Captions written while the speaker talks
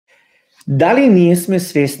Дали ние сме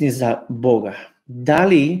свесни за Бога?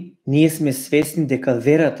 Дали ние сме свесни дека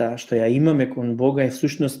верата што ја имаме кон Бога е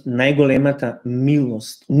всушност најголемата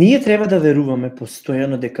милост? Ние треба да веруваме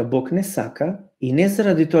постојано дека Бог не сака и не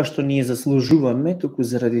заради тоа што ние заслужуваме, туку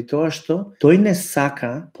заради тоа што Тој не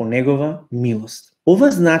сака по Негова милост.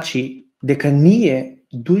 Ова значи дека ние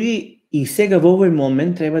дури и сега во овој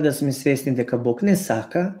момент треба да сме свесни дека Бог не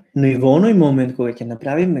сака, но и во оној момент кога ќе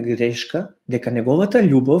направиме грешка, дека Неговата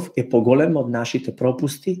љубов е поголема од нашите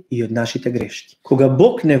пропусти и од нашите грешки. Кога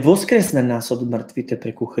Бог не воскресна нас од мртвите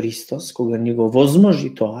преку Христос, кога ни го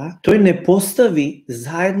возможи тоа, Тој не постави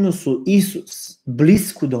заедно со Исус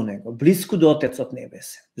блиску до Него, блиску до Отецот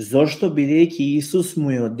Небесен. Зошто? Бидејќи Исус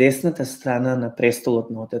му е од десната страна на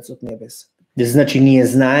престолот на Отецот Небесен. Значи, ние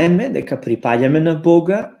знаеме дека припаѓаме на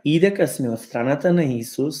Бога и дека сме од страната на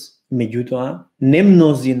Исус, меѓутоа, не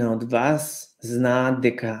мнозина од вас знаат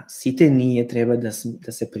дека сите ние треба да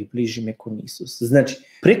се приближиме кон Исус. Значи,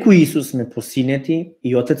 преку Исус сме посинети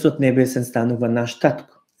и Отецот Небесен станува наш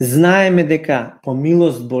татко. Знаеме дека по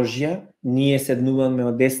милост Божја ние седнуваме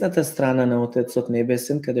од десната страна на Отецот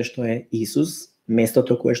Небесен, каде што е Исус,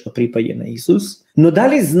 местото кое што припаѓа на Исус. Но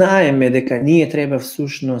дали знаеме дека ние треба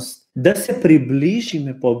всушност да се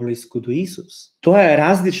приближиме поблиску до Исус? Тоа е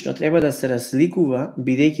различно, треба да се разликува,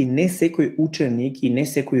 бидејќи не секој ученик и не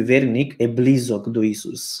секој верник е близок до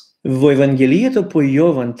Исус. Во Евангелието по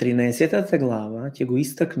Јован 13 глава ќе го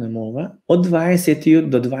истакнем ова, од 20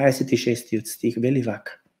 до 26 стих вели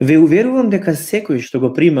вака. Ве уверувам дека секој што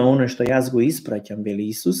го прима оној што јас го испраќам, вели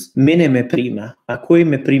Исус, мене ме прима, а кој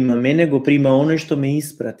ме прима мене, го прима оној што ме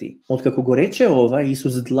испрати. Откако го рече ова,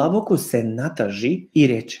 Исус длабоко се натажи и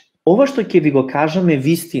рече: ова што ќе ви го кажам е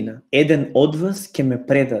вистина. Еден од вас ќе ме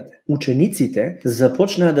предаде. Учениците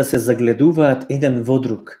започнаа да се загледуваат еден во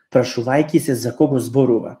друг, прашувајќи се за кого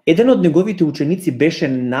зборува. Еден од неговите ученици беше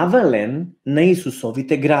навален на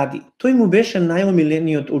Исусовите гради. Тој му беше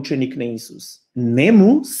најомилениот ученик на Исус.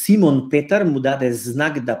 Нему Симон Петар му даде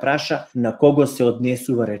знак да праша на кого се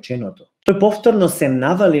однесува реченото. Тој повторно се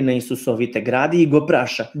навали на Исусовите гради и го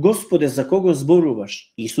праша: Господе, за кого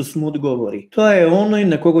зборуваш? Исус му одговори: тоа е оној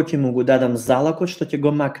на кого ќе му го дадам залакот што ќе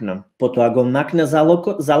го макнам. Потоа го макна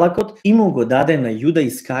залакот и му го даде на Јуда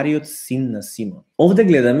Искариот, син на Симон. Овде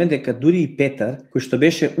гледаме дека дури и Петар, кој што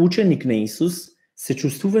беше ученик на Исус, се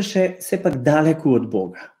чувствуваше сепак далеку од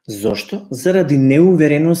Бога. Зошто? Заради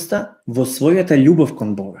неувереноста во својата љубов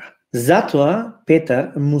кон Бога. Затоа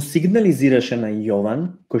Петар му сигнализираше на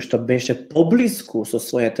Јован, кој што беше поблиску со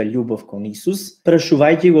својата љубов кон Исус,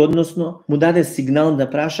 прашувајќи го, односно му даде сигнал да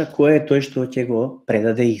праша кој е тој што ќе го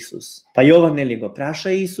предаде Исус. Па Јован нели го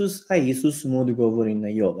праша Исус, а Исус му одговори на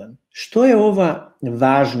Јован. Што е ова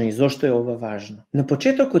важно и зошто е ова важно? На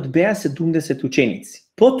почетокот беа 70 ученици.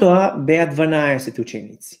 Потоа беа 12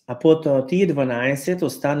 ученици, а потоа тие 12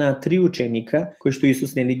 останаа 3 ученика кои што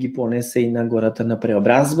Исус нели ги понесе и на гората на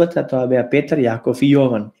преобразбата, тоа беа Петар, Јаков и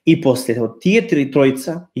Јован. И после од тие три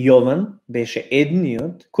тројца, Јован беше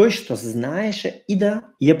едниот кој што знаеше и да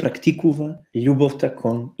ја практикува љубовта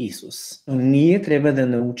кон Исус. Ние треба да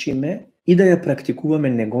научиме и да ја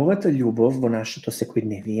практикуваме Неговата љубов во нашето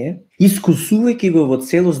секојдневие, искусувајќи го во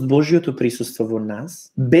целост Божјото присуство во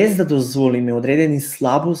нас, без да дозволиме одредени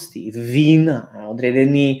слабости, вина,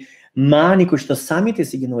 одредени мани кои што самите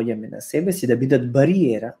си ги наоѓаме на себе си да бидат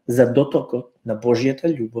бариера за дотокот на Божјата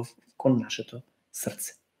љубов кон нашето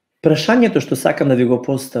срце. Прашањето што сакам да ви го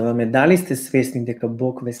поставам е: дали сте свесни дека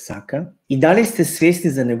Бог ве сака и дали сте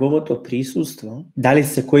свесни за Неговото присуство, дали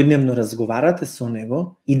секојдневно разговарате со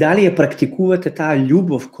Него и дали ја практикувате таа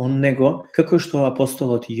љубов кон Него, како што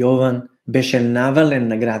апостолот Јован беше навален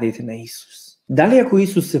на градите на Исус. Дали ако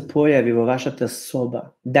Исус се појави во вашата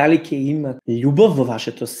соба, дали ќе има љубов во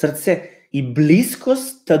вашето срце и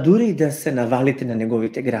блискост, та дури да се навалите на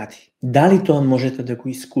Неговите гради? Дали тоа можете да го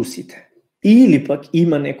искусите? Или пак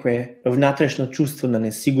има некое внатрешно чувство на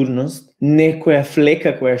несигурност, некоја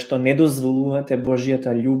флека која што не дозволувате Божјата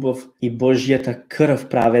љубов и Божјата крв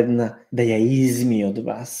праведна да ја изми од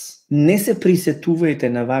вас. Не се присетувајте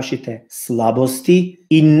на вашите слабости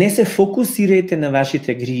и не се фокусирајте на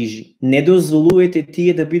вашите грижи. Не дозволувајте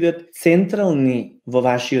тие да бидат централни во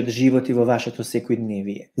вашиот живот и во вашето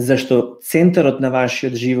секојдневие. Зашто центарот на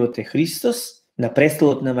вашиот живот е Христос, на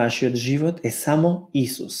престолот на вашиот живот е само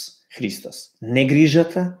Исус Христос. Не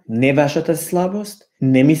грижата, не вашата слабост,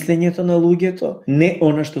 не мислењето на луѓето, не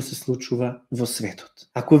она што се случува во светот.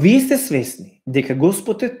 Ако вие сте свесни дека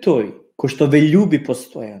Господ е тој кој што ве љуби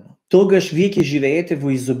постојано, тогаш вие ќе живеете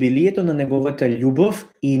во изобилието на Неговата љубов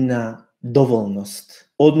и на доволност.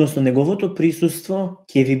 Односно, Неговото присуство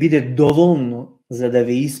ќе ви биде доволно за да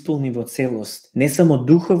ве исполни во целост, не само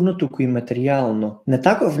духовно, туку и материјално. На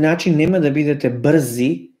таков начин нема да бидете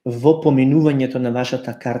брзи во поминувањето на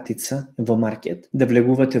вашата картица во маркет, да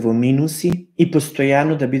влегувате во минуси и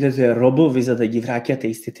постојано да бидете робови за да ги враќате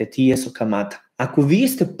истите тие со камата. Ако вие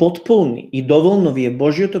сте потполни и доволно ви е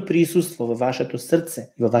Божјото присуство во вашето срце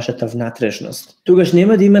и во вашата внатрешност, тогаш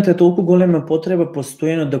нема да имате толку голема потреба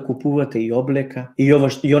постојано да купувате и облека, и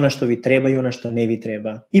она што ви треба и она што не ви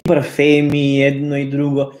треба. И парфеми, и едно и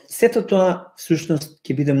друго. Сето тоа всушност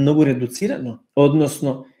ќе биде многу редуцирано,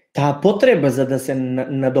 односно таа потреба за да се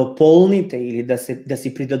надополните или да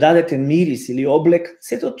си придодадете мирис или облек,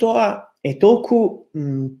 сето тоа е толку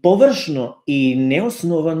површно и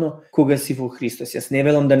неосновано кога си во Христос. Јас не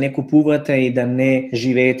велам да не купувате и да не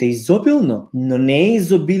живеете изобилно, но не е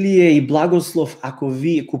изобилие и благослов ако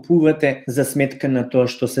вие купувате за сметка на тоа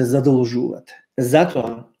што се задолжувате.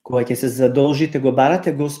 Затоа, кога ќе се задолжите, го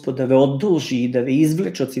барате Господ да ве одолжи и да ве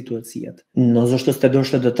извлече од ситуацијата. Но зашто сте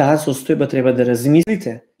дошли до таа состојба, треба да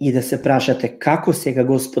размислите и да се прашате како сега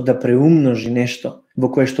Господ да преумножи нешто во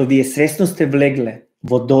кое што вие свесно сте влегле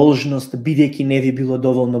во должност, бидејќи не ви било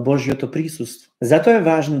доволно Божјото присуство. Затоа е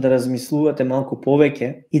важно да размислувате малку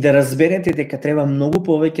повеќе и да разберете дека треба многу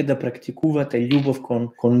повеќе да практикувате љубов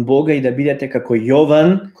кон Бога и да бидете како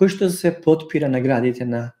Јован, кој што се потпира на градите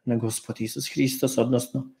на Господ Исус Христос,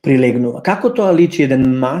 односно прилегнува. Како тоа личи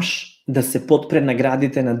еден маж да се потпре на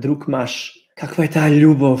градите на друг маж? Каква е таа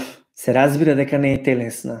љубов? Се разбира дека не е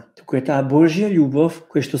телесна, туку е таа Божја љубов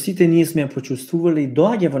која што сите ние сме ја почувствували и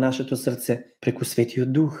доаѓа во нашето срце преку Светиот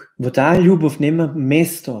Дух. Во таа љубов нема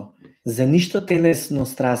место за ништо телесно,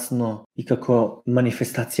 страстно и како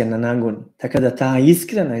манифестација на нагон. Така да таа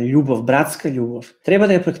искрена љубов, братска љубов, треба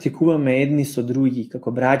да ја практикуваме едни со други, како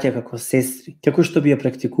браќа, како сестри, како што би ја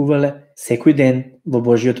практикувале секој ден во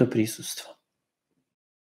Божјото присуство.